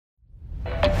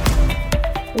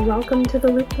Welcome to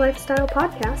the Loop Lifestyle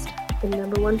Podcast, the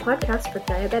 #1 podcast for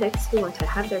diabetics who want to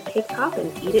have their cake pop and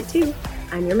eat it too.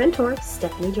 I'm your mentor,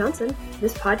 Stephanie Johnson.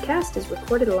 This podcast is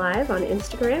recorded live on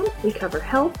Instagram. We cover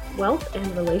health, wealth, and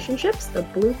relationships, the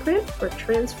blueprint for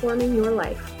transforming your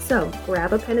life. So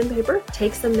grab a pen and paper,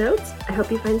 take some notes. I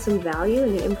hope you find some value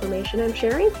in the information I'm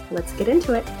sharing. Let's get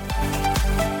into it.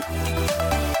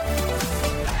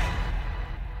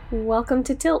 Welcome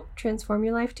to Tilt, Transform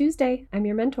Your Life Tuesday. I'm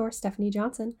your mentor, Stephanie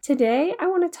Johnson. Today, I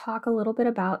want to talk a little bit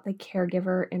about the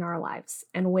caregiver in our lives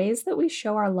and ways that we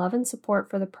show our love and support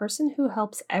for the person who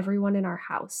helps everyone in our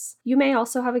house. You may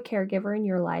also have a caregiver in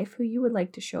your life who you would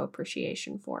like to show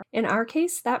appreciation for. In our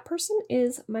case, that person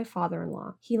is my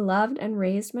father-in-law. He loved and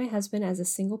raised my husband as a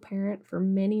single parent for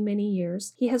many, many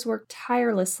years. He has worked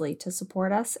tirelessly to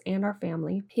support us and our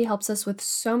family. He helps us with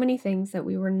so many things that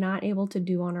we were not able to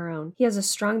do on our own. He has a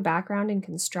strong background in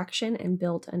construction and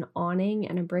built an awning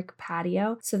and a brick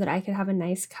patio so that I could have a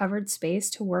nice covered space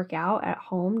to work out at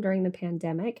home during the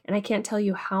pandemic, and I can't tell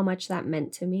you how much that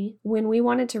meant to me. When we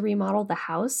wanted to remodel the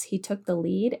house, he took the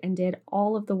lead and did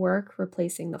all of the work,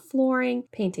 replacing the flooring,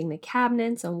 painting the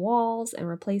cabinets and walls, and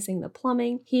replacing the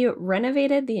plumbing. He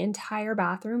renovated the entire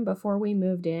bathroom before we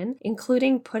moved in,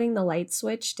 including putting the light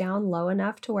switch down low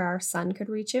enough to where our son could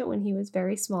reach it when he was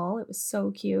very small. It was so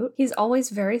cute. He's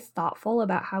always very thoughtful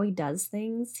about how he does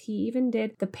things. He even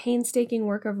did the painstaking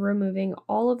work of removing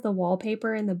all of the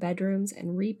wallpaper in the bedrooms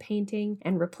and repainting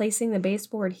and replacing the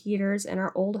baseboard heaters in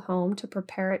our old home to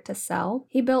prepare it to sell.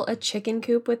 He built a chicken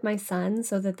coop with my son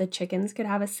so that the chickens could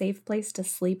have a safe place to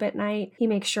sleep at night. He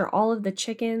makes sure all of the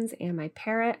chickens and my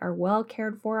parrot are well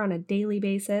cared for on a daily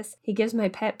basis. He gives my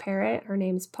pet parrot, her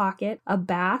name's Pocket, a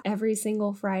bath every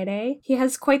single Friday. He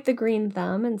has quite the green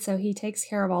thumb, and so he takes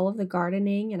care of all of the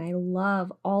gardening, and I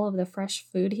love all of the fresh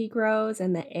food he grows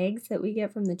and the eggs that we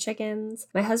get from the chickens.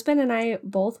 My husband and I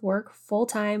both work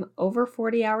full-time, over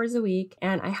 40 hours a week,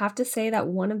 and I have to say that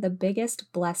one of the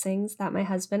biggest blessings that my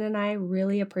husband and I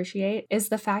really appreciate is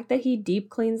the fact that he deep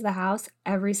cleans the house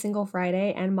every single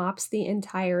Friday and mops the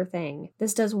entire thing.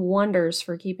 This does wonders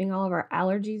for keeping all of our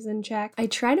allergies in check. I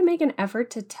try to make an effort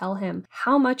to tell him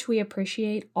how much we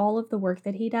appreciate all of the work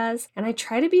that he does, and I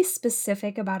try to be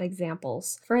specific about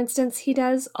examples. For instance, he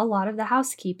does a lot of the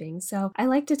housekeeping, so I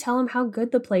like to tell him how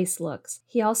good the place looks.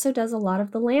 He also does a lot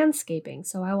of the landscaping,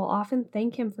 so I will often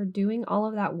thank him for doing all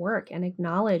of that work and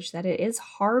acknowledge that it is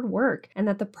hard work and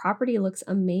that the property looks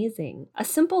amazing. A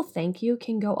simple thank you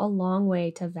can go a long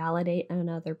way to validate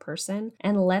another person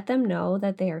and let them know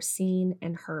that they are seen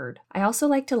and heard. I also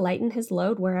like to lighten his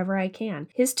load wherever I can.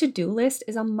 His to-do list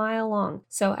is a mile long,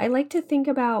 so I like to think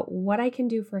about what I can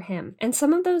do for him. And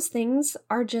some of those things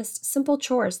are just simple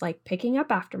chores like picking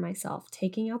up after myself,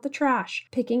 taking out the trash,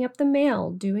 picking up the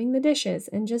mail, doing the dishes,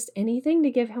 and just anything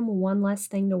to give him one less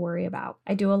thing to worry about.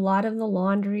 I do a lot of the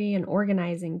laundry and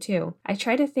organizing too. I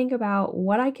try to think about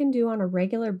what I can do on a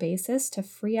regular basis to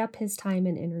free up his time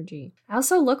and energy. I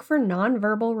also look for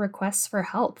nonverbal requests for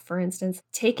help. For instance,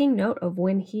 taking note of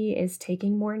when he is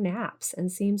taking more naps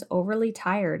and seems overly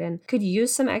tired and could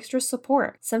use some extra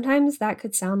support. Sometimes that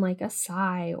could sound like a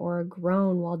sigh or a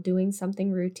groan while doing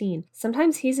something routine.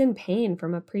 Sometimes he's in pain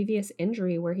from a previous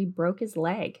injury where he broke his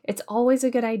leg. It's always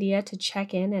a good idea to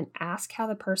check in and ask how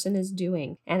the person is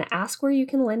doing and ask where you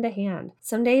can lend a hand.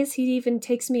 Some days he even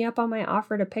takes me up on my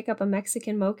offer to pick up a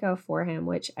Mexican mocha for him,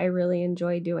 which I really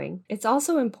enjoy doing. It's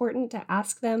also important to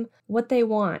ask them what they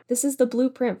want. This is the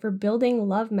blueprint for building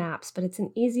love maps, but it's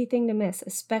an easy thing to miss,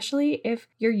 especially if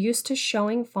you're used to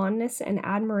showing fondness and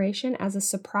admiration as a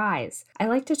surprise. I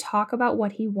like to talk about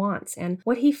what he wants and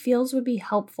what he feels would be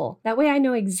helpful. That way I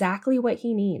know exactly what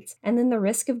he needs, and then the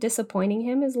risk of disappointing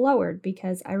him is lowered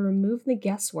because I remove the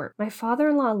guesswork. My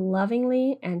father-in-law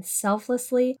lovingly and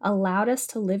selflessly allowed us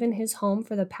to live in his home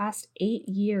for the past 8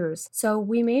 years, so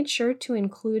we made sure to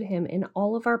include him in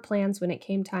all of our plans when it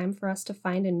came time for us to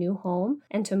find a new home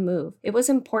and to move. It was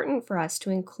important for us to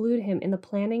include him in the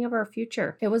planning of our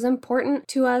future. It was important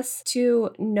to us to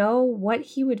know what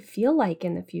he would feel like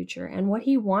in the future and what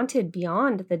he wanted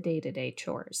beyond the day-to-day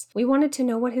chores. We wanted to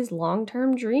know what his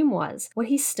long-term dream was, what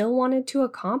he still wanted to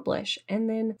accomplish, and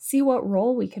then see what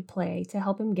role we could play to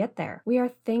help him get there. We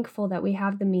are thankful that we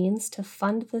have the means to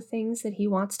fund the things that he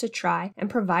wants to try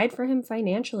and provide for him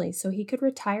financially so he could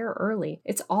retire early.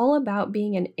 It's all about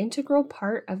being an integral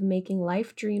part of making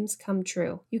life dreams come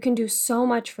true. You can do so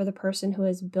much for the person who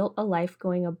has built a life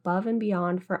going above and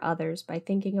beyond for others by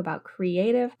thinking about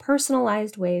creative,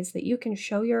 personalized ways that you can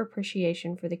show your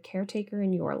appreciation for the caretaker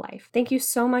in your life. Thank you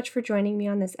so much for joining me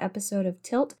on this episode of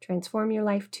Tilt, Transform Your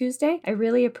Life Tuesday. I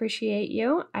really appreciate appreciate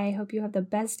you. I hope you have the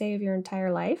best day of your entire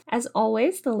life. As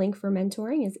always, the link for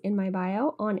mentoring is in my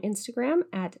bio on Instagram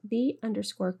at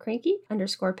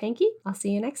the_cranky_panky. I'll see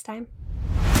you next time.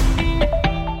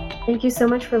 Thank you so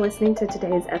much for listening to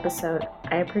today's episode.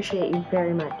 I appreciate you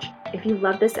very much. If you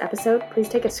love this episode, please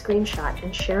take a screenshot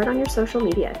and share it on your social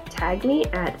media. Tag me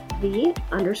at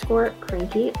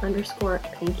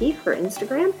the_cranky_panky for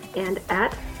Instagram and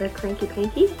at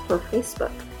 @thecrankypanky for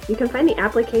Facebook. You can find the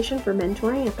application for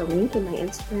mentoring at the link in my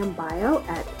Instagram bio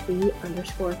at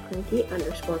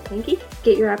the_cranky_panky.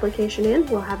 Get your application in,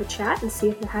 we'll have a chat and see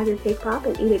if the Have Your Cake Pop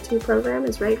and Eat It Too program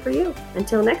is right for you.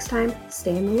 Until next time,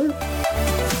 stay in the loop.